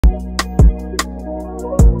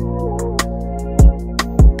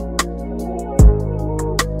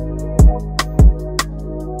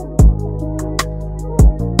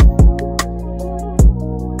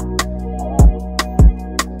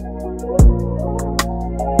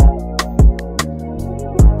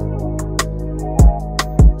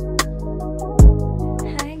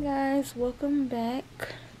welcome back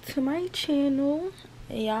to my channel.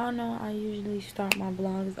 Y'all know I usually start my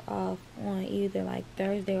vlogs off on either like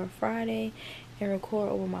Thursday or Friday and record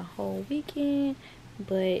over my whole weekend,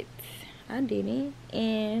 but I didn't,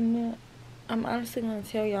 and I'm honestly gonna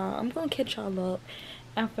tell y'all, I'm gonna catch y'all up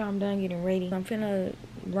after I'm done getting ready. I'm finna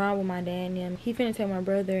ride with my dad and them. He finna take my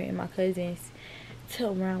brother and my cousins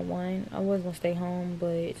till around 1. I was gonna stay home,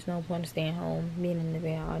 but it's no point in staying home, being in the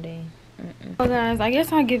bed all day. So guys, I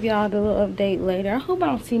guess I'll give y'all the little update later. I hope I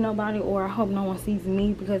don't see nobody, or I hope no one sees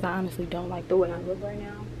me, because I honestly don't like the way I look right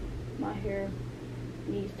now. My hair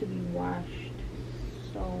needs to be washed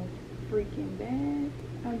so freaking bad.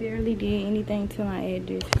 I barely did anything till I add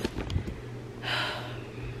this.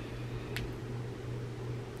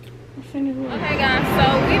 Okay guys, so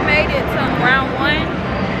we made it to round 1,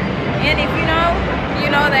 and if you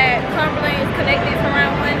know that Cumberland is connected to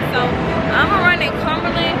round 1, so I'm gonna run in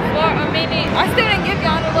Cumberland for a minute. I still didn't give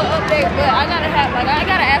y'all a little update, but I gotta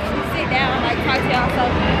actually sit down and talk to y'all, so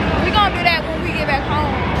we're gonna do that when we get back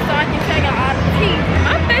home, so I can tell y'all all the tea.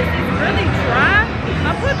 My face is really dry.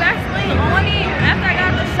 I put Vaseline on it after I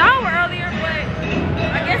got out the shower earlier, but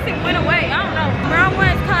I guess it went away. I don't know. Round 1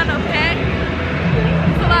 is kind of packed.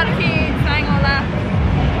 It's a lot of kids, I ain't gonna lie.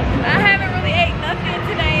 I haven't really ate nothing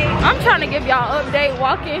today. I'm trying to give y'all an update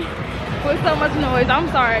walking with so much noise. I'm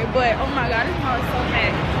sorry, but oh my god, this mall is so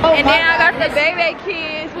packed. Oh, and then I got the baby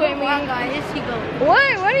kids with me. Oh my god, here she goes.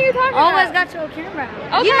 What are you talking about? Always got your camera.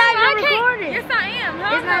 Okay, you're not even recording. Yes, I am.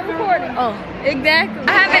 How am I recording? Oh, exactly.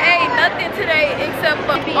 I haven't ate nothing today except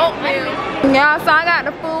for oatmeal. Yeah, so I got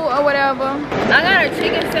the food or whatever. I got a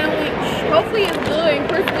chicken sandwich. Hopefully it's good and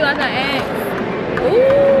crispy like I asked.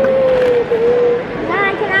 Ooh.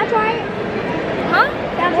 Nine, can I try it? Huh?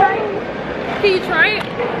 Can I try it? Can you try it?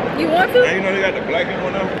 You want to? Hey, you know they got the black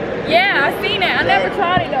one though? Yeah, I seen that. I never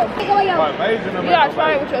tried it though. You gotta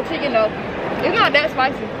try it with your chicken though. It's not that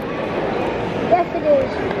spicy. Yes, it is.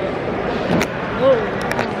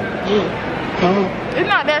 It's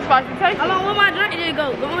not that spicy. Taste it. Hold on, where my drink did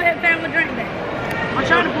go? Go ahead and find my drink back. I'm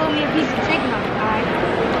trying to pull me a piece of chicken off, alright?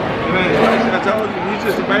 Man, I told you, he's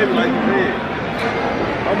just a baby like you did.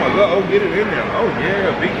 Oh my god, oh, get it in there. Oh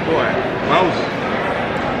yeah, big boy. Mouse.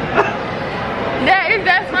 Is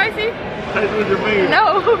that spicy? Taste with your finger.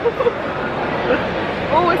 No.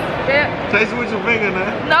 Oh, it's bad. Taste with your finger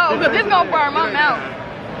now. No, because it's gonna burn my mouth.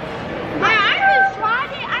 Man, I just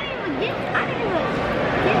tried it. I didn't even get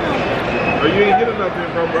Oh, you ain't get enough in,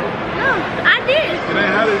 bro. No, I did. It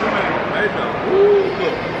ain't how they do it. Hey, though. Ooh,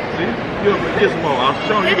 look. See? You have to get some more. I was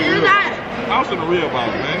showing you the real. I was in the real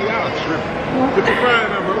bottle, man. Y'all tripping. Put your fry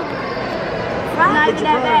in there, bro. Put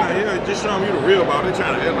your fry in there. Yeah, just showing you the real bottle. They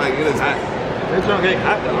trying to act like it is hot. They trying to get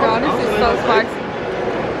hot. Y'all, this is so spicy.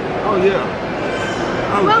 Oh, yeah.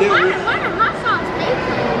 Well, why the hot sauce taste?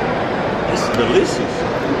 It's delicious.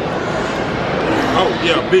 Oh,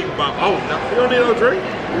 yeah, big bomb. Oh, no. You don't need no drink?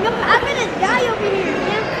 No, I'm gonna die over here.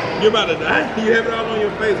 Yeah. You about to die? You have it all on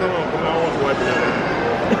your face. Hold on. Come on, I want to wipe it out.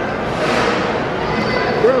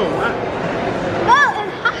 Bro, what? Oh,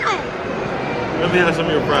 it's hot. Let me have some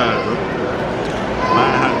of your fries, bro.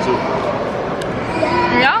 Mine hot too.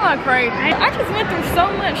 Y'all are crazy. I just went through so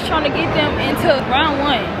much trying to get them into round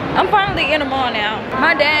 1. I'm finally in the mall now.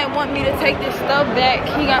 My dad want me to take this stuff back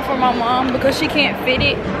he got from my mom because she can't fit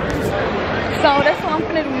it. So that's what I'm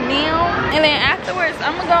gonna do now. And then afterwards,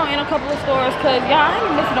 I'm gonna go in a couple of stores because y'all, I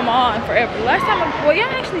ain't missing them all in forever. Last time, well,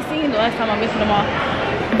 y'all actually seen the last time I missed them all.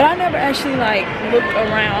 But I never actually like looked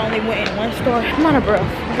around. I only went in one store. I'm out of breath,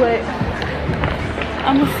 but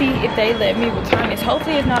I'm gonna see if they let me return this.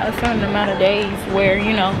 Hopefully it's not a certain amount of days where,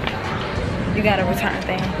 you know, you gotta return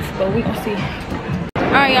things, but we gonna see.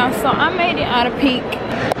 All right, y'all, so I made it out of Peak.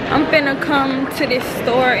 I'm finna come to this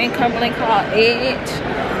store in Cumberland called Edge,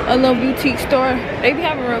 a little boutique store. They be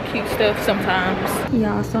having real cute stuff sometimes.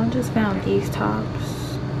 Y'all, so I just found these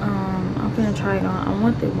tops. I'm finna try it on. I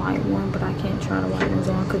want the white one, but I can't try the white ones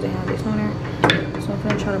on because they have this on there. So I'm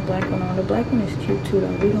finna try the black one on. The black one is cute too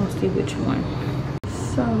though. We gonna see which one.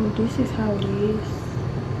 So this is how it is.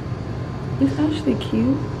 It's actually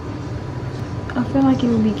cute. I feel like it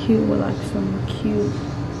would be cute with like some cute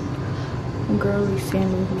girly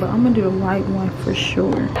sandals, but I'm gonna do the white one for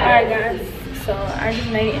sure. Alright guys, so I just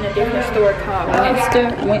made it in a different store called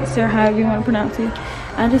Windsor, however you want to pronounce it.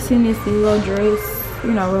 I just seen this little dress,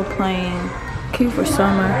 you know, real plain, cute for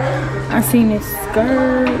summer. I seen this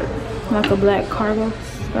skirt, like a black cargo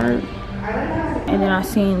skirt. And then I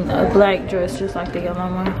seen a black dress just like the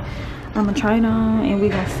yellow one. I'm gonna try it on and we're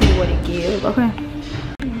gonna see what it gives, okay?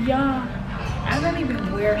 Y'all, I don't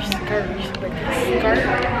even wear skirts, but this skirt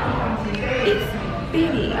is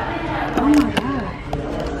big. Oh my god.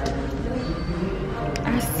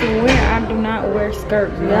 swear I do not wear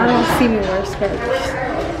skirts. Y'all don't see me wear skirts.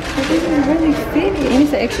 But this is really fitted. And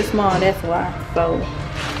it's an extra small, that's why. So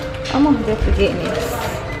I'm gonna definitely get this.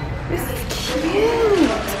 This is cute.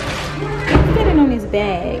 I'm fitting on this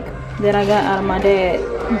bag that I got out of my dad's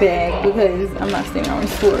bag because I'm not staying on the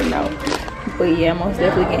store, no. But yeah, I'm most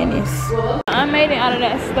definitely getting this. I made it out of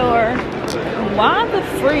that store. Why the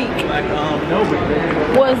freak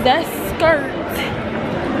was that skirt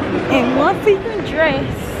and one freaking dress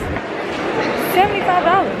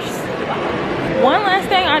 $75? One last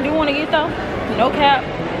thing I do want to get though, no cap,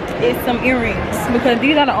 is some earrings because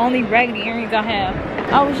these are the only raggedy earrings I have.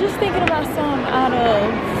 I was just thinking about some out of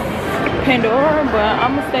Pandora, but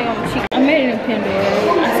I'm gonna stay on the cheap. I made it in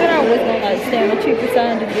Pandora. I said I was gonna like stay on the cheaper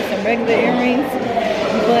side and just get some regular earrings,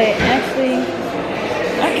 but actually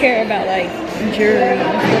I care about like jewelry and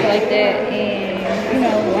stuff like that, and you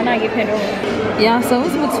know, why not get Pandora? Yeah, so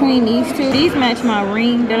it's between these two. These match my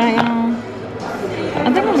ring that I own. I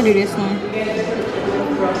think I'm gonna do this one.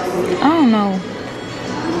 I don't know.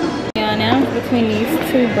 Yeah, now it's between these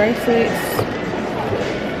two bracelets.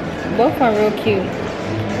 Both are real cute.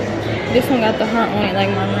 This one got the heart on it like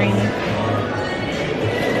my ring.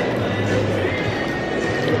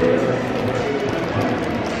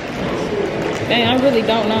 Dang, I really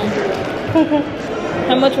don't know.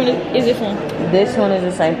 How much one is this one? This one is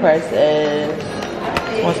the same price as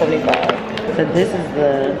 $175. So this is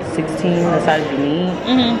the 16, the size you need.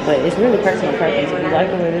 But it's really personal preference. If you like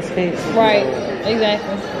the way this fits. Right,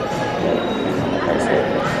 exactly.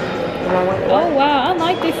 Oh wow, I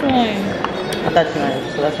like this one. I thought you might,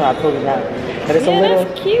 so that's why I pulled it out. But it's a little,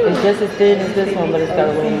 that's cute. It's just as thin as this one, but it's got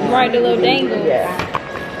a little more. Right, the little dangle. Yeah.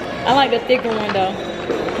 I like the thicker one though.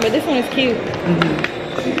 But this one is cute.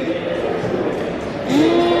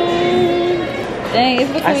 Dang,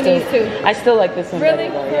 it's between these two. I still like this one really?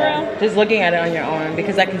 better though, yeah. Just looking at it on your arm,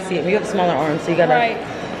 because I can see it. You have smaller arms, so you gotta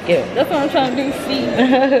get it. That's what I'm trying to do, see.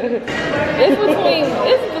 It's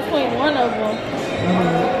between one of them.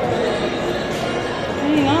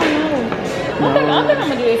 Dang, I don't know. I think I'm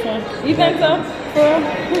gonna do this one. You think so?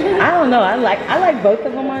 I don't know. I like both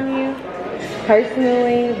of them on you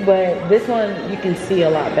personally, but this one you can see a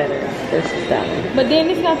lot better versus that one. But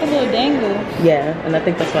then it's got the little dangle. Yeah, and I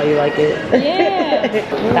think that's why you like it. Yeah.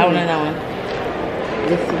 That one and that one.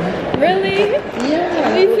 This one. Really?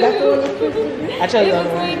 Yeah. Me too. I chose the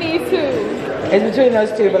other one. It's between these two. It's between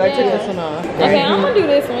those two, but I took this one off. Okay, I'm gonna do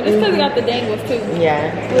this one. Just because it got the dangles too.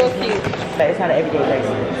 Yeah. It's real cute. But it's not an everyday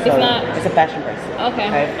bracelet. So it's not? It's a fashion bracelet. Okay.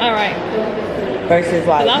 Alright. Versus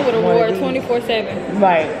like I would have wore it 24/7.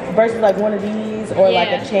 Right. Versus like one of these or like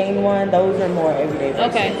a chain one. Those are more everyday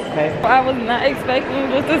bracelets. Okay. I was not expecting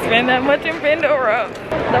just to spend that much in Pandora.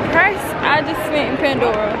 The price I just spent in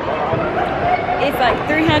Pandora, it's like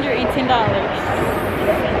 $310.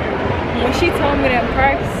 When she told me that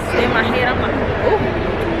price in my head, I'm like, ooh.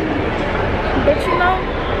 But you know,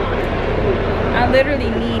 I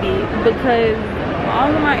literally need it because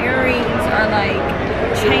all of my earrings are like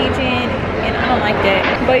changing and I don't like that.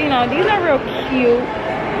 But you know, these are real cute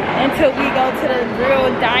until we go to the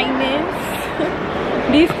real diamonds.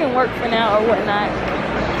 These can work for now or whatnot.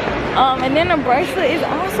 And then the bracelet is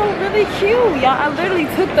also really cute, y'all. I literally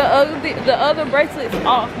took the other bracelets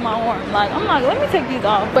off my arm. Like, I'm like, let me take these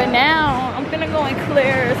off. But now I'm gonna go in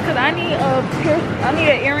Claire's because I need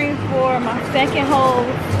an earring for my second hole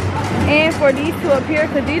and for these two up here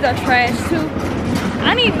because these are trash too.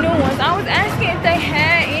 I need new ones. I was asking if they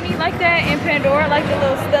had any like that in Pandora, like the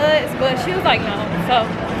little studs, but she was like no. So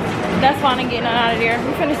that's fine. I'm getting out of there.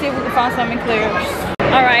 We're finna see if we can find something in Claire's.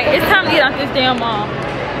 All right, it's time to get out this damn mall.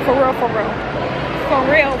 For real, for real. For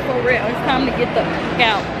real, for real. It's time to get the fuck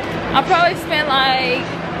out. I probably spent like,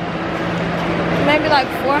 maybe like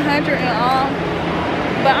 $400 in all.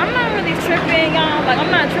 But I'm not really tripping, y'all. Like, I'm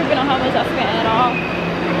not tripping on how much I spent at all.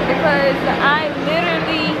 Because I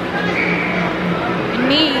literally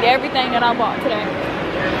need everything that I bought today.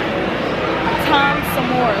 Times some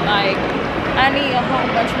more. Like, I need a whole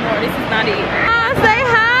bunch more. This is not it. Say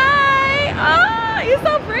hi. Oh, you're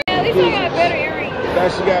so pretty. At least I got better earrings. Now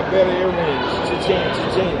she got better earrings. Cha-ching,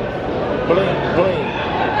 cha-ching. Bling, bling.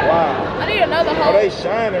 Wow. I need another hole. Oh, they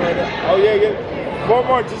shining right now. Oh, yeah, yeah. One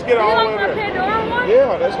more. Just get all like in my there. Pandora one?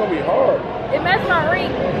 Yeah, that's going to be hard. It matched my ring.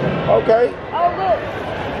 Okay. Oh, look.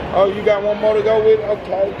 Oh, you got one more to go with?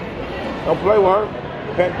 Okay. Don't play with her.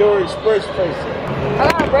 Pandora Express face. I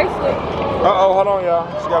got a bracelet. Uh-oh, hold on, y'all.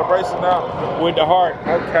 She got a bracelet now with the heart.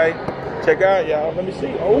 Okay. Check out, y'all. Let me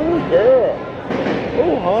see. Oh, girl.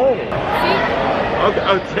 Oh, honey. See? Okay,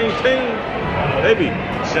 oh, ting, ting. Baby.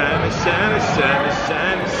 Shining, shining, shining,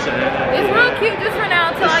 shining, shining. It's real cute just for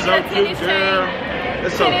now until I get a tennis chain.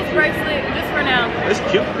 It's so tennis cute. bracelet just for now. It's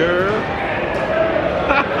cute, girl.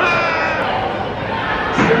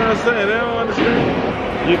 See what I'm saying? They don't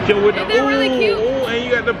understand. You cute with the They're really cute. Ooh, and you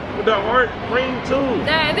got the heart ring too.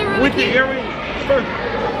 Yeah, they're really with cute. the earrings.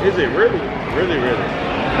 Is it really? Really, really?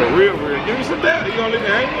 For real, real. Give me some that. You gonna leave me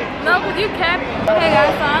hanging? No, because you capping. Okay,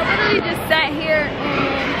 guys, so I literally just sat here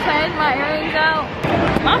and changed my earrings out.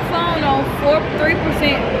 My phone on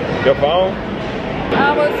 3%. Your phone?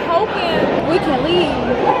 I was hoping we can leave.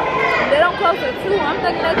 They don't close at 2. I'm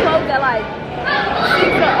thinking they close at like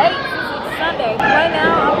 6 or 8 since it's Sunday. Right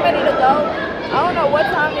now, I'm ready to go. I don't know what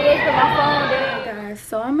time it is because my phone didn't. Guys,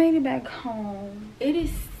 so I made it back home. It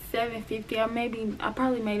is 7:50. I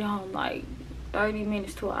probably made it home like 30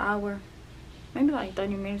 minutes to an hour. Maybe like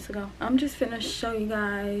 30 minutes ago. I'm just finna show you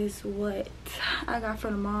guys what I got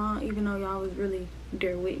from the mall, even though y'all was really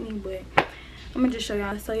there with me, but I'm gonna just show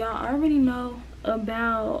y'all. So y'all already know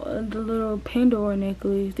about the little Pandora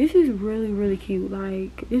necklace. This is really cute.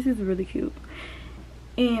 Like, this is really cute.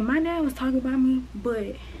 And my dad was talking about me,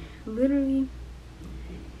 but literally,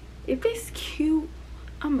 if it's cute,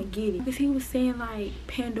 I'm gonna get it. Because he was saying like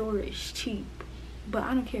Pandora is cheap, but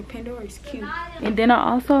I don't care. Pandora is cute. And then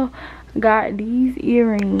I also got these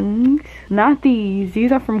earrings. Not these.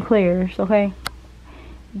 These are from Claire's, okay?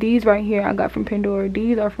 These right here I got from Pandora.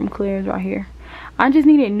 These are from Claire's right here. I just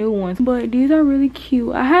needed new ones, but these are really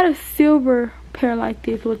cute. I had a silver pair like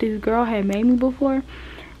this, what this girl had made me before,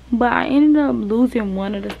 but I ended up losing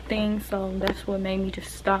one of the things, so that's what made me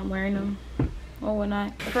just stop wearing them or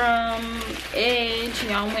whatnot. From Edge,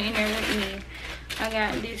 y'all went in there with me. I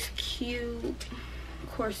got this cute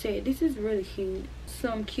corset. This is really cute.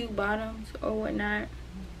 Some cute bottoms or whatnot.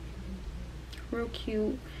 Real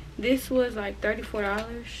cute. This was like $34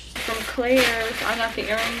 from Claire's. I got the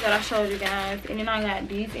earrings that I showed you guys, and then I got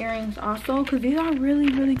these earrings also because these are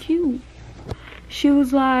really cute. She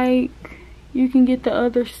was like, you can get the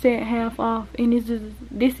other set half off, and this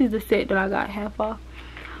is the set that I got half off.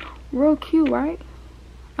 Real cute, right?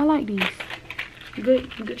 I like these.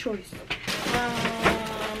 Good choice.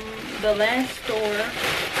 The last store,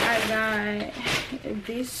 I got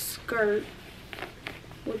this skirt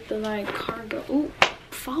with the like cargo. Ooh,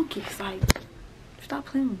 focus, like, stop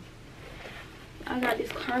playing with me. I got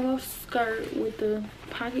this cargo skirt with the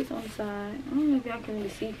pockets on the side. I don't know if y'all can really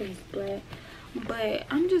see because it's black, but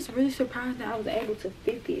I'm just really surprised that I was able to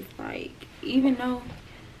fit this. Like, even though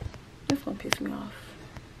it's gonna piss me off,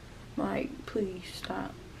 like, please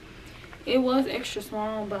stop. It was extra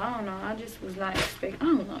small, but I don't know, I just was not expecting. I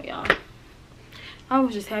don't know, y'all. I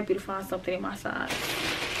was just happy to find something in my size.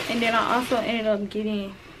 And then I also ended up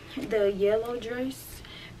getting the yellow dress.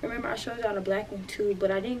 Remember, I showed y'all the black one too, but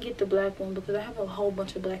I didn't get the black one because I have a whole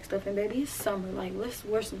bunch of black stuff. And baby, it's summer. Like, let's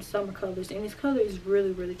wear some summer colors. And this color is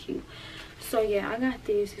really cute. So yeah, I got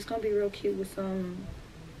this. It's gonna be real cute with some,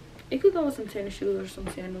 it could go with some tennis shoes or some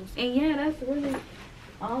sandals. And yeah, that's really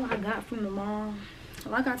all I got from the mall.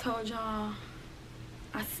 Like I told y'all,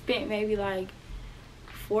 I spent maybe like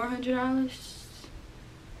 $400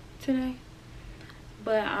 today.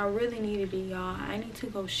 But I really needed it, y'all. I need to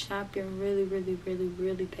go shopping really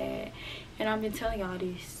bad. And I've been telling y'all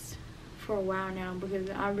this for a while now because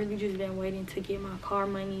I really just been waiting to get my car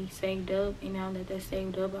money saved up. And now that that's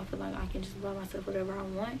saved up, I feel like I can just buy myself whatever I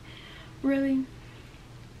want, really.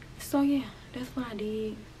 So yeah, that's what I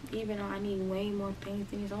did. Even though I need way more things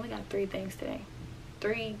than this. I only got 3 things today.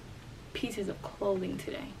 3 pieces of clothing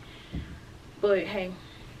today. But hey,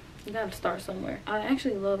 you gotta start somewhere. I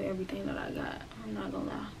actually love everything that I got, I'm not gonna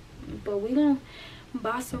lie. But we gonna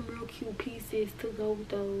buy some real cute pieces to go with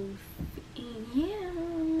those.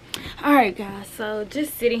 Yeah. Alright guys, so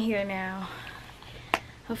just sitting here now.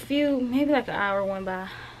 Maybe like an hour went by.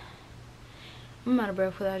 I'm out of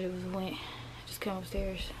breath because I just came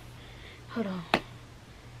upstairs. Hold on.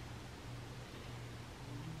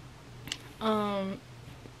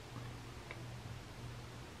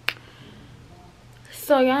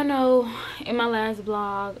 So y'all know in my last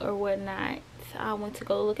vlog or whatnot, I went to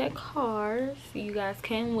go look at cars. You guys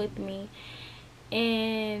came with me,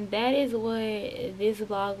 and that is what this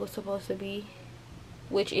vlog was supposed to be,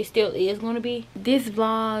 which it still is going to be. This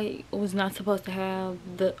vlog was not supposed to have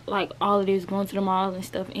the like all of this going to the mall and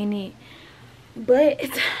stuff in it, but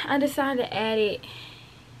I decided to add it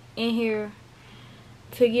in here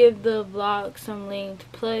to give the vlog some length.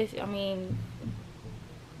 Plus, I mean,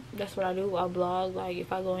 that's what I do. I vlog. Like,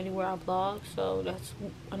 if I go anywhere, I vlog. So that's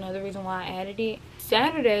another reason why I added it.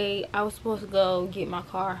 Saturday, I was supposed to go get my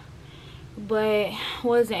car, but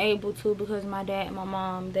wasn't able to because my dad and my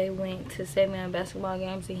mom, they went to 7 basketball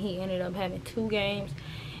games, and he ended up having 2 games,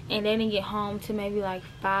 and they didn't get home till maybe like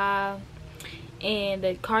 5. and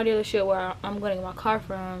the car dealership where I'm going to get my car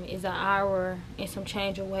from is an hour and some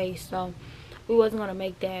change away. So we wasn't going to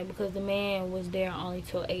make that because the man was there only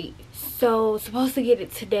till 8. So supposed to get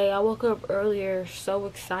it today. I woke up earlier so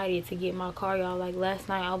excited to get my car, y'all. Like last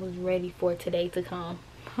night I was ready for today to come.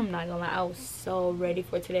 I'm not gonna lie, I was so ready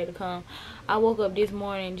for today to come. I woke up this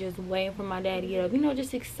morning just waiting for my dad to get up, you know,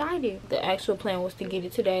 just excited. The actual plan was to get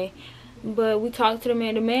it today, but we talked to the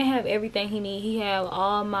man. The man have everything he need. He have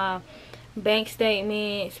all my bank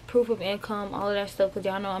statements, proof of income, all of that stuff, because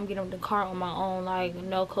y'all know I'm getting the car on my own, like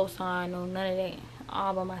no cosign, no none of that,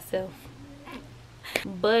 all by myself.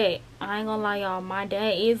 But I ain't gonna lie, y'all, my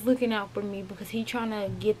dad is looking out for me because he trying to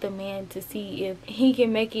get the man to see if he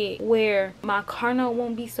can make it where my car note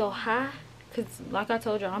won't be so high. Because like I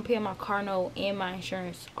told you, I'm paying my car note and my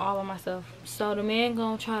insurance all by myself. So the man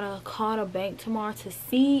gonna try to call the bank tomorrow to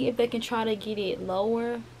see if they can try to get it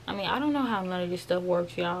lower. I mean, I don't know how none of this stuff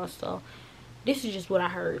works, y'all, so this is just what I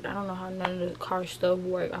heard. I don't know how none of the car stuff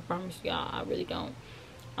work. I promise y'all, I really don't.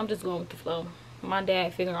 I'm just going with the flow. My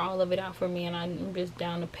dad figured all of it out for me, and I'm just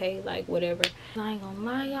down to pay like whatever. I ain't gonna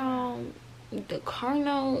lie, y'all, the car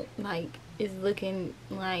note like is looking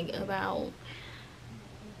like about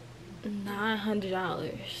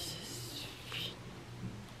 $900.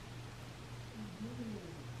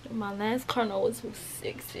 My last car note was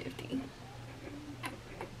 $650.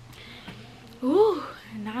 Ooh,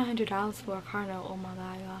 $900 for a car note. Oh my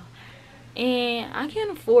god, y'all. And I can't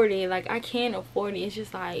afford it. Like I can't afford it. It's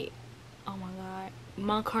just like, oh my god,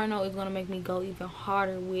 my car note is gonna make me go even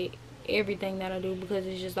harder with everything that I do, because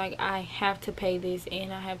it's just like I have to pay this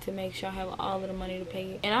and I have to make sure I have all of the money to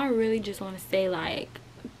pay it. And I really just want to say, like,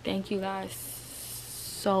 thank you guys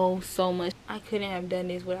so much. I couldn't have done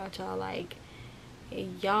this without y'all. Like,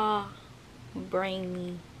 y'all bring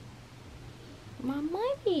me my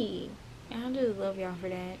money, and I just love y'all for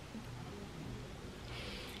that.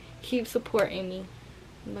 Keep supporting me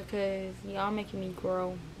because y'all making me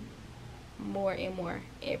grow more and more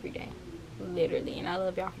every day, literally, and I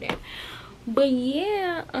love y'all for that. But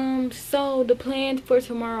yeah, so the plan for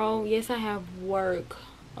tomorrow, yes, I have work,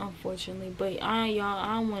 unfortunately, but I'm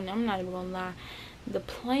not even gonna lie, the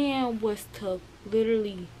plan was to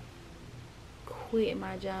literally quit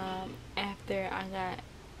my job after I got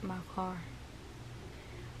my car.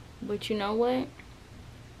 But you know what,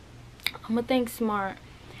 I'm gonna think smart.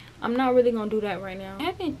 I'm not really gonna do that right now.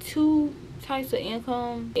 Having 2 types of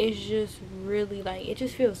income is just really, like, it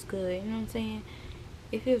just feels good, you know what I'm saying?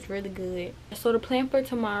 It feels really good. So the plan for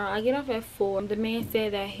tomorrow, I get off at 4. The man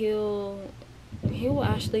said that he will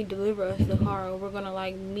actually deliver us the car, or we're gonna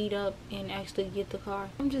like meet up and actually get the car.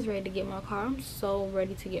 I'm just ready to get my car. I'm so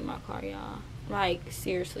ready to get my car, y'all. Like,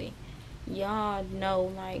 seriously, y'all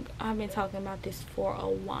know, like, I've been talking about this for a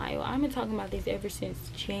while. I've been talking about this ever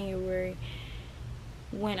since January,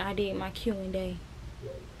 when I did my Q&A,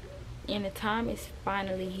 and the time is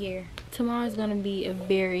finally here. Tomorrow is gonna be a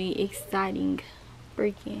very exciting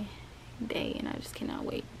freaking day, and I just cannot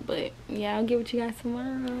wait. But yeah, I'll get with you guys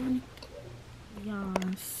tomorrow. Y'all,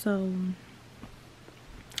 so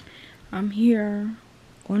I'm here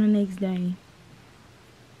on the next day.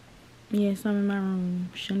 Yes, I'm in my room.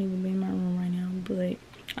 Shouldn't even be in my room right now, but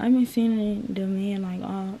I've been sending the man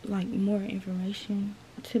like more information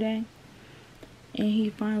today. And he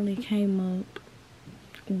finally came up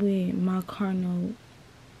with my car note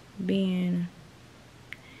being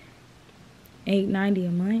 $890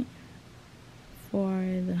 a month for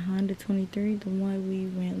the Honda 23, the one we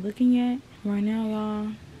went looking at. Right now,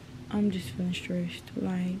 y'all, I'm just feeling stressed.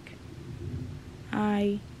 Like,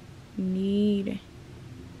 I need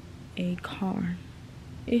a car.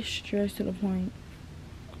 It's stressed to the point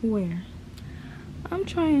where I'm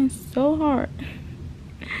trying so hard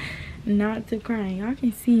not to cry. Y'all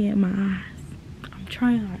can see it in my eyes. I'm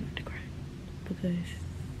trying hard not to cry because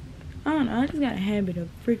I don't know, I just got a habit of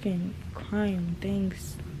freaking crying when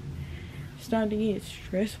things start to get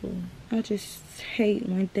stressful. I just hate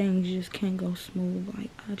when things just can't go smooth. Like,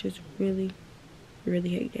 I just really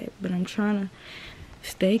hate that. But I'm trying to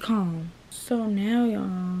stay calm. So now,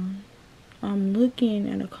 y'all, I'm looking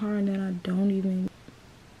at a car that I don't even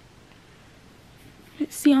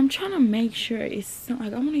see. I'm trying to make sure it's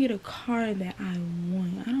like, I want to get a car that I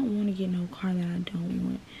want. I don't want to get no car that I don't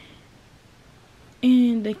want.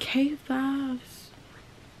 And the K5s,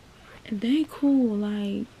 they cool.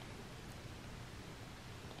 Like,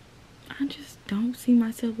 I just don't see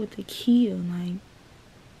myself with a Kia. Like,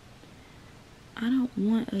 I don't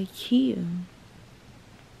want a Kia.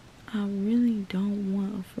 I really don't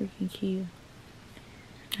want a freaking Kia.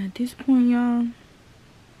 At this point, y'all,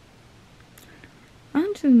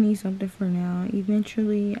 I just need something for now.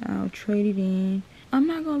 Eventually, I'll trade it in. I'm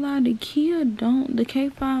not gonna lie, the K5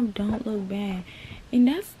 don't look bad. And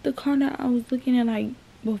that's the car that I was looking at, like,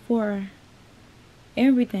 before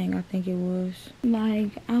everything, I think it was.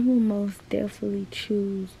 Like, I will most definitely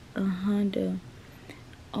choose a Honda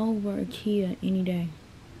over a Kia any day.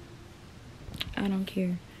 I don't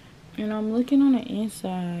care. And I'm looking on the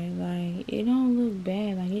inside, like, it don't look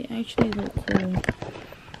bad. Like, it actually look cool.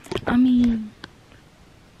 I mean,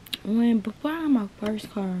 before I got my first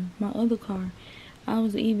car, my other car, I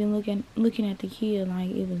was even looking at the Kia,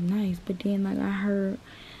 like, it was nice. But then, like, I heard,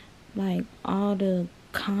 like, all the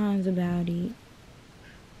cons about it,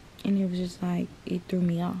 and it was just like, it threw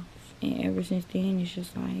me off. And ever since then, it's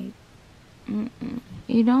just like,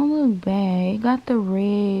 it don't look bad. It got the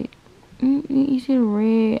red, you see the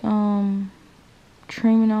red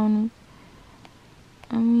trimming on it.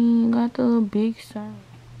 I mean, it got the little big sign.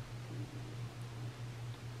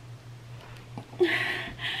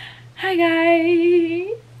 Hi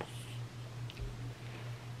guys.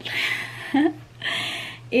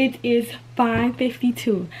 It is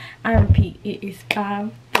 5:52. I repeat, it is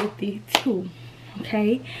 5:52.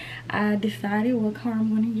 Okay, I decided what car I'm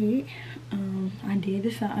gonna get. I did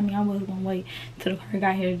decide. I mean, I was gonna wait till the car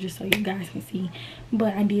got here just so you guys can see,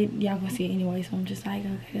 but I did. Y'all gonna see it anyway, so I'm just like,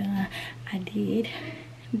 okay. I did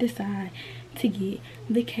decide to get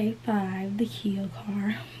the K5, the Kia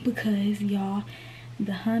car, because y'all,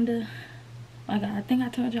 the Honda, like I think I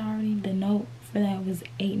told y'all already, the note for that was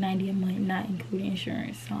 $890 a month, not including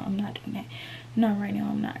insurance. So I'm not doing that. Not right now,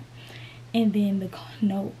 I'm not. And then the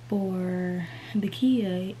note for the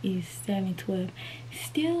Kia is $712.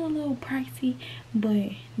 Still a little pricey,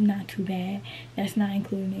 but not too bad. That's not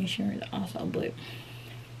including the insurance also, but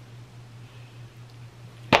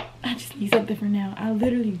I just need something for now. I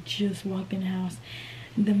literally just walked in the house.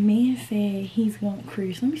 The man said he's going,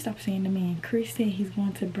 Chris, let me stop saying the man. Chris said he's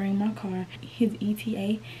going to bring my car. His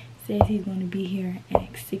ETA says he's going to be here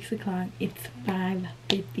at 6 o'clock. It's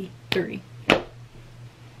 5:53.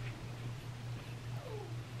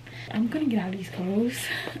 I'm gonna get out of these clothes.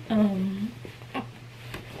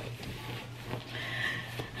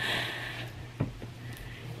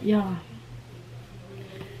 Y'all,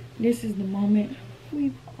 this is the moment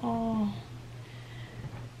we've all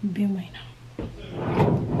been waiting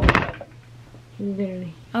on.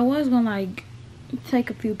 Literally. I was gonna like take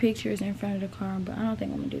a few pictures in front of the car, but I don't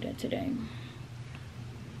think I'm gonna do that today.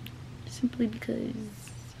 Simply because,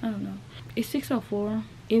 I don't know. It's 6:04.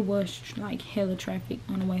 It was like hella traffic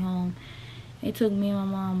on the way home. It took me and my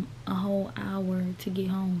mom a whole hour to get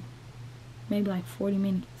home. Maybe like 40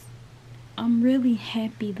 minutes. I'm really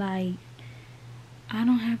happy, like, I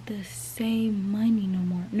don't have to save money no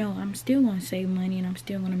more. No, I'm still gonna save money and I'm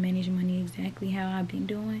still gonna manage money exactly how I've been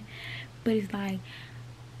doing. But it's like,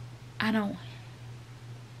 I don't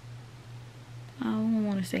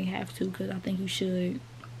want to say have to, because I think you should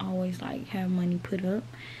always like have money put up.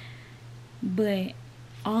 But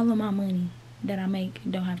all of my money that I make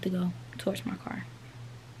don't have to go towards my car.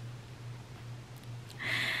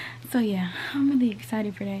 So yeah, I'm really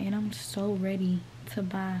excited for that, and I'm so ready to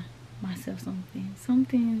buy myself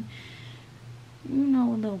something, you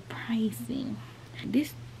know, a little pricey.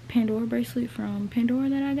 This Pandora bracelet from Pandora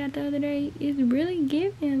that I got the other day is really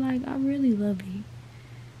giving. Like, I really love it.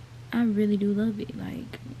 I really do love it.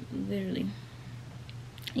 Like, literally,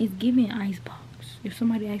 it's giving icebox. If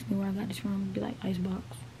somebody asks me where I got this from, it'd be like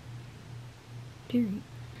icebox. Period.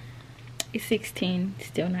 It's 6:10,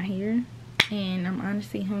 still not here, and I'm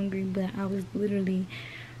honestly hungry, but I was literally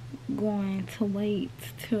going to wait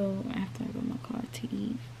till after I got my car to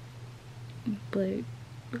eat. But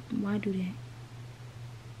why do that?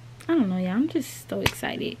 I don't know, y'all. I'm just so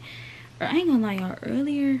excited. Or I ain't gonna lie, y'all,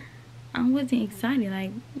 earlier I wasn't excited.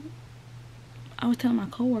 Like, I was telling my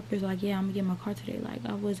coworkers, like, yeah, I'm gonna get my car today. Like,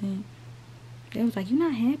 I wasn't. They was like, you're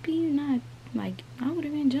not happy? You're not, like, I would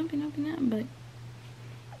have been jumping up and down. But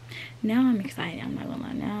now I'm excited. I'm not gonna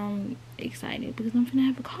lie. Now I'm excited because I'm gonna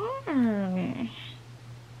have a car.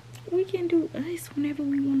 We can do us whenever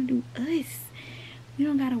we want to do us. We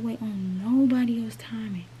don't gotta wait on nobody else's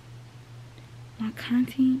timing. My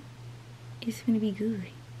content is gonna be good.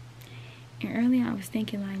 And earlier I was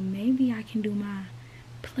thinking, like, maybe I can do my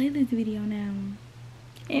playlist video now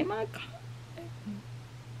in my car.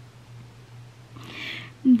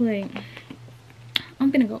 But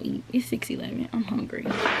I'm gonna go eat. It's 6:11. I'm hungry.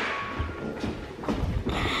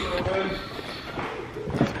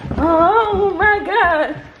 Oh my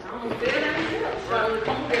god.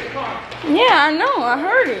 Yeah, I know. I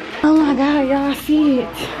heard it. Oh my god, y'all see it.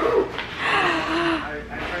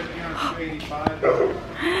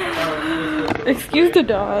 Excuse the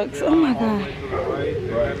dogs. Oh my god.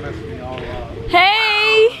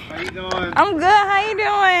 Hey. How you doing? I'm good. How you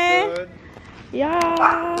doing? Good. Yeah.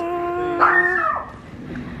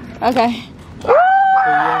 Okay. Woo!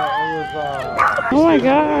 Oh my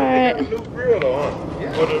god. New grill though,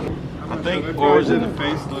 huh? I think, Or is it a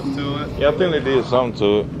facelift to it? yeah, I think they did something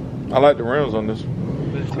to it. I like the rims on this.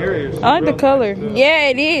 The interior's I like the color. Yeah,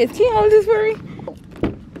 it is. Can you hold this for me?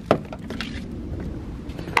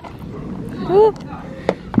 Woo.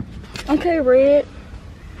 Okay, red.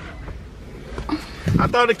 I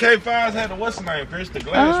thought the K5s had the what's the name, Chris? The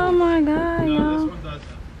glass Oh one. my god, No, this y'all. one doesn't.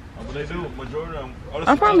 Oh, but they do. Majority of them. Oh, this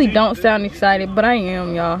I is probably GT. don't sound excited, but I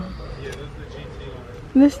am, y'all. Yeah, this is the GT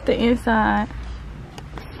one. This is the inside.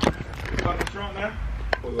 Got the trunk now?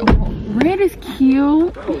 Red is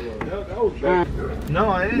cute. No,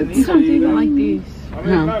 I didn't. It's something even like this. I mean,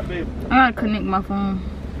 it's not bad. I gotta connect my phone.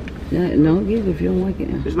 Don't give if you don't like it.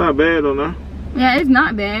 It's not bad though, now. Yeah, it's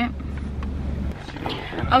not bad.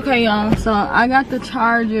 Okay, y'all. So I got the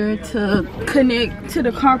charger to connect to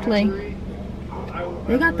the CarPlay.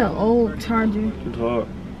 They got the old charger. It's hard.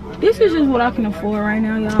 This is just what I can afford right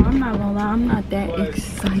now, y'all. I'm not gonna lie. I'm not that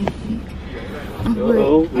excited. But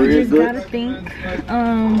I just gotta think.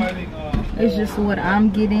 It's just what I'm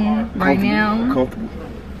getting right now. Comfortable.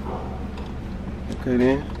 Okay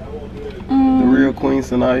then. The real queen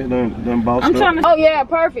scenario done bossed I'm up. trying to. Oh yeah,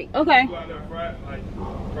 perfect. Okay.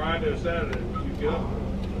 Friday or Saturday, you get up?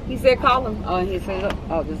 He said call him. Oh, he said,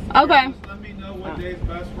 oh, this. Okay. Let me know what day's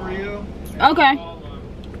best for you. Okay.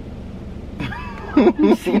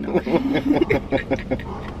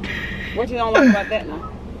 What you don't like about that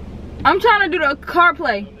now? I'm trying to do the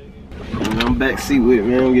CarPlay. I'm backseat with it,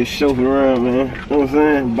 man. I'm get chauffeured around, man. You know what I'm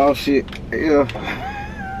saying? Boss shit. Yeah.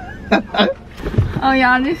 Oh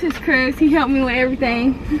y'all, this is Chris. He helped me with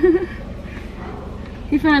everything.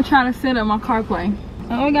 He's finna try to set up my CarPlay.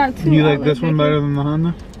 Oh, we got two. You like outlets this one back better here. than the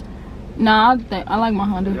Honda? Nah, I like my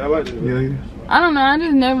Honda. Yeah, I like this. Yeah. I don't know. I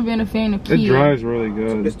just never been a fan of Kia. It drives really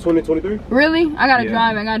good. It's 2023? Really? I gotta Yeah.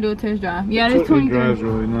 drive. I gotta do a test drive. Yeah, this It drives 23.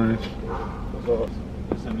 really nice.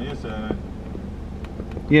 It's on the inside.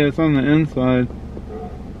 Yeah, it's on the inside.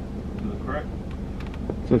 It's a crack.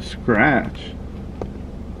 It's a scratch.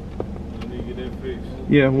 You need to get that fixed.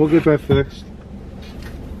 Yeah, we'll get that fixed.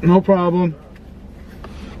 No problem.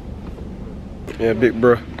 Yeah, big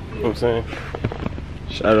bro. You know what I'm saying?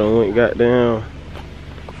 Shadow went goddamn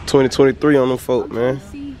 2023 on them folk, man.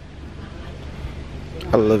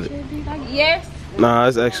 I love it. Yes. Nah,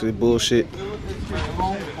 it's actually bullshit.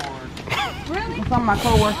 Really? Some of my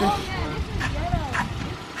co-workers.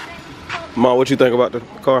 Mom, what you think about the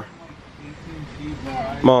car?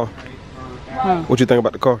 Mom, what you think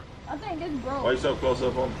about the car? I think this broke. Why you so close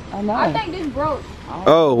up on me? I know. I think this broke.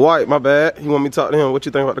 Oh, White, my bad. You want me to talk to him? What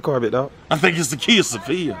you think about the car, big dog? I think it's the Kia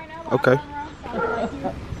Sophia. Okay.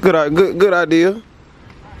 Good idea.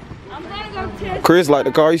 I'm gonna go test. Chris like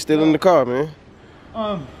the car. He's still in the car, man.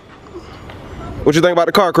 What you think about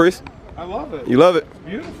the car, Chris? I love it. You love it? It's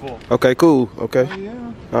beautiful. Okay, cool. Okay. Oh,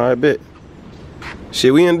 yeah. All right, bet.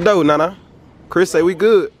 Shit, we in the dough, Nana. Chris say we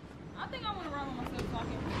good. I think I wanna ride with myself so I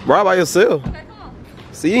can. Ride by yourself. Okay, come on.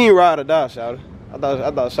 See, you ain't ride or die, Shawty. I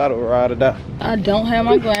thought Shawty would ride or die. I don't have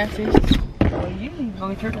my glasses. You need to go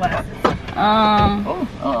get your glasses.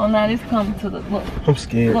 Oh, now this comes to the look. I'm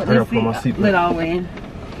scared. Look, I gotta this put my seat seatbelt. lit all the way in.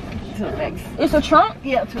 To the back. It's a trunk?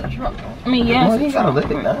 Yeah, to the truck. I mean, yes. Oh, you gotta let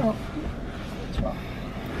it down.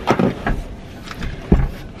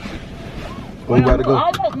 Where you gotta go?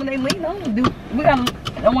 I want when they leave. I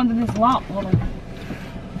want to do this lock. Hold on.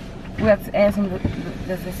 We have to ask them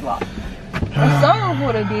this lock. The sunroof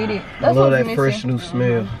would have did it. I That's love what's that fresh missing. new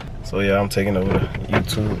smell. So yeah, I'm taking over to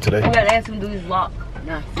YouTube today. We gotta ask him to do his lock.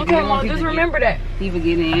 Nah, Okay, Mom, just remember that. People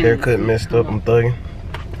get in. Haircut messed up. I'm thugging.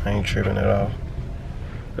 I ain't tripping at all.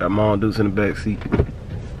 Got Mom Dukes in the back seat.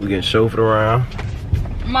 We getting chauffeured around.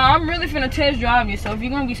 Mom, I'm really finna test drive you, so if you're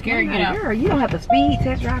gonna be scared, get out. Girl, you don't have to speed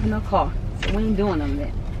test driving no car. So we ain't doing none of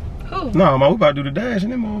that. Who? No, man, we about to do the dash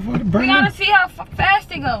and that motherfucker. We gotta see how fast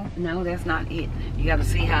they go. No, that's not it. You gotta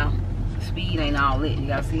see how speed ain't all it. You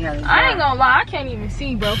gotta see how. I ain't gonna lie, I can't even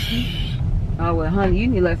see, bro. Oh well, honey, you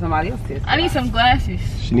need to let somebody else test. I need some glasses.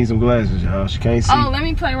 She needs some glasses, y'all. She can't see. Oh, let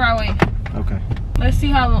me play right way. Okay. Let's see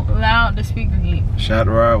how loud the speaker get. Shout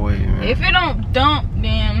the right way, man. If it don't dump,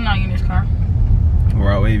 then I'm not getting this car.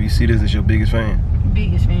 Right way, if you see this, it's your biggest fan.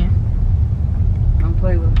 Biggest fan. Don't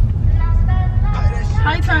play with it.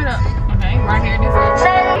 How you turn it up? Okay, right here, this way.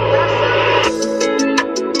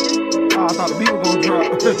 Oh, I thought the beat was gonna drop.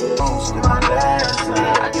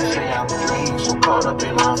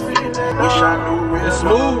 It's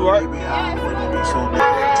smooth, right?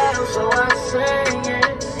 battle, so I sing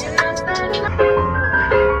it.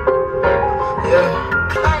 Yeah.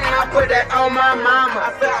 I put that on my mama.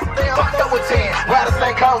 I feel fucked up with 10. Rather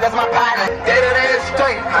stay cold, that's my partner. Day-to-day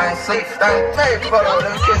straight. I ain't sleep, stay made for all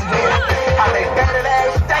them kids here. I think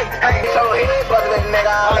day-to-day straight. I ain't so hit, but this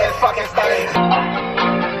nigga all that fucking state.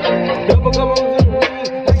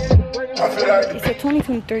 It's a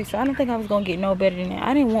 2023, so I don't think I was gonna get no better than that.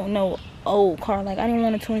 I didn't want no old car. Like, I didn't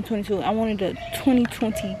want a 2022. I wanted a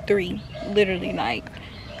 2023. Literally, like,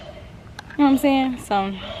 you know what I'm saying?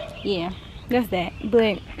 So, yeah. That's that.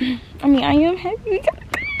 But I mean, I am happy.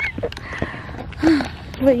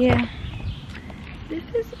 But yeah, this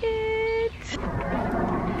is it.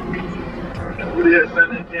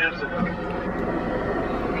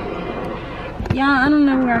 Y'all, I don't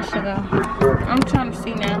know where I should go. I'm trying to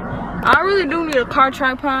see now. I really do need a car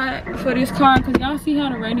tripod for this car, because y'all see how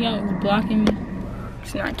the radio is blocking me.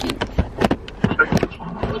 It's not cute.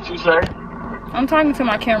 What you say? I'm talking to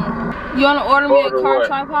my camera. You want to order me a car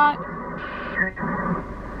tripod?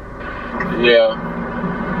 Yeah.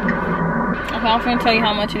 Okay, I'm finna tell you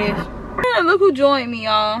how much it is. Yeah, look who joined me,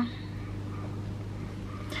 y'all.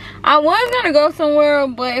 I was gonna go somewhere,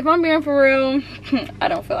 but if I'm being for real, I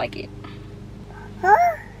don't feel like it.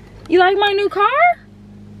 Huh? You like my new car?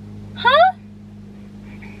 Huh?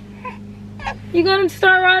 You gonna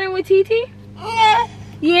start riding with TT? Yeah.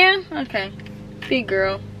 Yeah? Okay. Big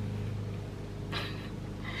girl.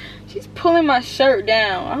 She's pulling my shirt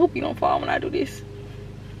down. I hope you don't fall when I do this.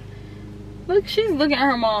 Look, she's looking at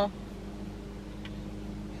her mom.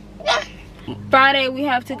 Friday we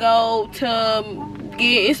have to go to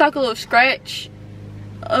get, it's like a little scratch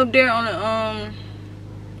up there on the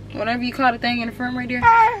whatever you call the thing in the front right there.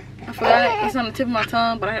 I forgot it. It's on the tip of my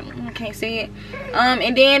tongue, but I can't say it.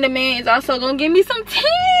 And then the man is also gonna give me some tins.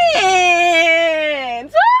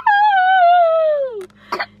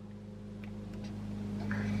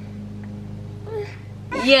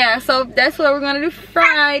 Yeah, so that's what we're gonna do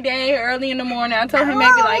Friday early in the morning. I told him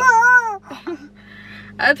maybe like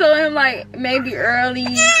maybe early,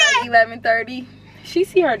 like 11:30. She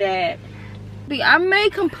see her dad. I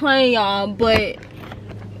may complain, y'all, but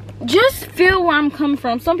just feel where I'm coming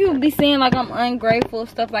from. Some people be saying like I'm ungrateful,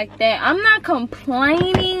 stuff like that. I'm not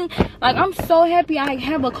complaining. Like, I'm so happy I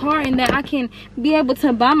have a car and that I can be able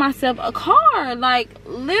to buy myself a car. Like,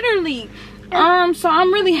 literally. So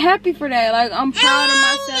I'm really happy for that. Like, I'm proud of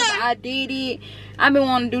myself. I did it. I've been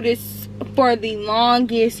wanting to do this for the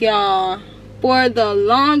longest, y'all. For the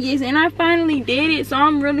longest, and I finally did it. So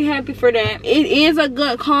I'm really happy for that. It is a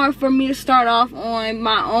good car for me to start off on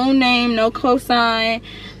my own name, no cosign,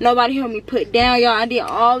 nobody helped me put down, y'all. I did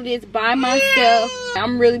all this by myself.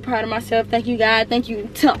 I'm really proud of myself. Thank you, guys. Thank you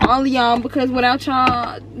to all of y'all, because without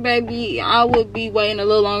y'all, baby, I would be waiting a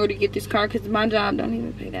little longer to get this car, because my job don't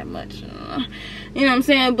even pay that much. You know what I'm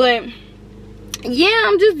saying? But yeah,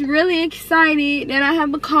 I'm just really excited that I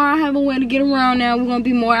have a car. I have a way to get around now. We're gonna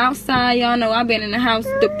be more outside. Y'all know I've been in the house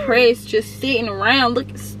depressed, just sitting around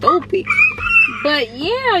looking stupid. But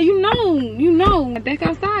yeah, you know, back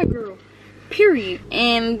outside, girl. Period.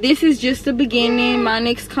 And this is just the beginning. My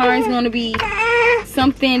next car is gonna be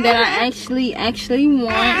something that I actually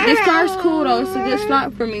want. This car is cool though. It's a good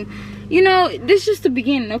slot for me. You know, this is just the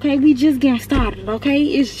beginning, okay? We just getting started, okay?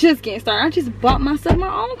 It's just getting started. I just bought myself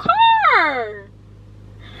my own car.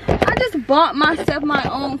 I just bought myself my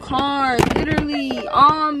own car, literally,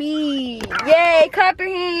 all me. Yay, clap your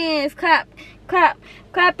hands, clap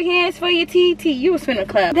your hands for your TT. You was finna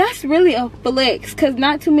clap. That's really a flex, because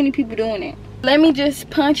not too many people doing it. Let me just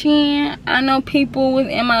punch in. I know people was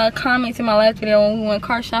in my comments in my last video when we went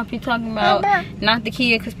car shopping talking about not the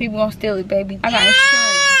kid, because people gonna steal it, baby.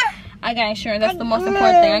 I got insurance. That's the most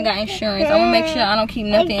important thing. I got insurance. I'm gonna make sure I don't keep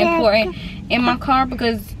nothing important in my car,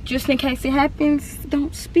 because just in case it happens,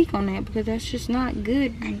 don't speak on that, because that's just not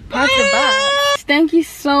good. Positive vibes. Thank you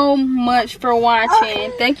so much for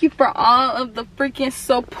watching. Thank you for all of the freaking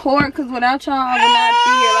support, because without y'all I would not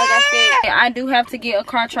be here. Like I said, I do have to get a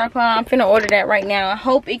car tripod. I'm finna order that right now. I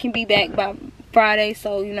hope it can be back by Friday,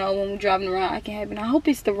 so you know when we're driving around I can have it. I hope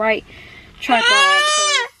it's the right tripod,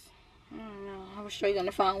 because I don't know, I was straight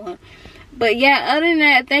gonna find one. But yeah, other than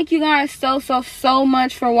that, thank you guys so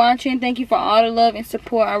much for watching. Thank you for all the love and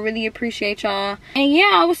support. I really appreciate y'all. And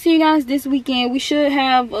yeah, I will see you guys this weekend. We should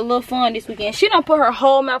have a little fun this weekend. She done put her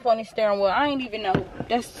whole mouth on the steering wheel. I ain't even know.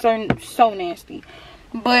 That's so nasty.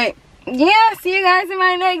 But yeah, see you guys in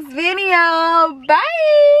my next video. Bye.